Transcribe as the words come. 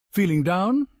Feeling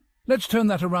down? Let's turn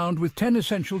that around with 10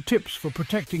 essential tips for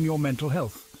protecting your mental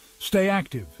health. Stay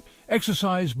active.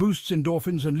 Exercise boosts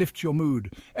endorphins and lifts your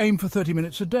mood. Aim for 30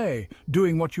 minutes a day,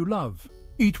 doing what you love.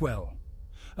 Eat well.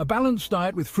 A balanced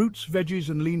diet with fruits, veggies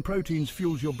and lean proteins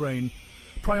fuels your brain.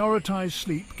 Prioritize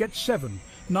sleep. Get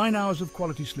 9 hours of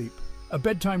quality sleep. A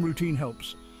bedtime routine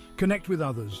helps. Connect with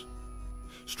others.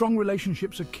 Strong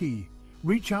relationships are key.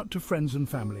 Reach out to friends and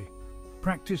family.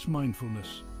 Practice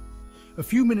mindfulness. A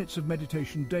few minutes of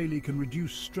meditation daily can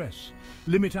reduce stress.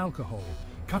 Limit alcohol.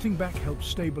 Cutting back helps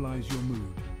stabilize your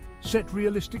mood. Set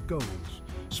realistic goals.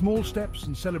 Small steps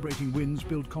and celebrating wins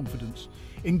build confidence.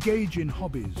 Engage in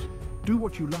hobbies. Do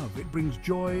what you love. It brings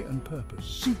joy and purpose.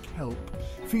 Seek help.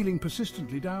 Feeling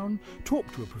persistently down? Talk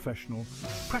to a professional.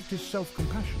 Practice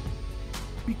self-compassion.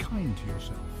 Be kind to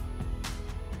yourself.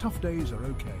 Tough days are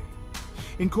okay.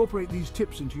 Incorporate these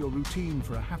tips into your routine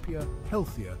for a happier,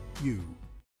 healthier you.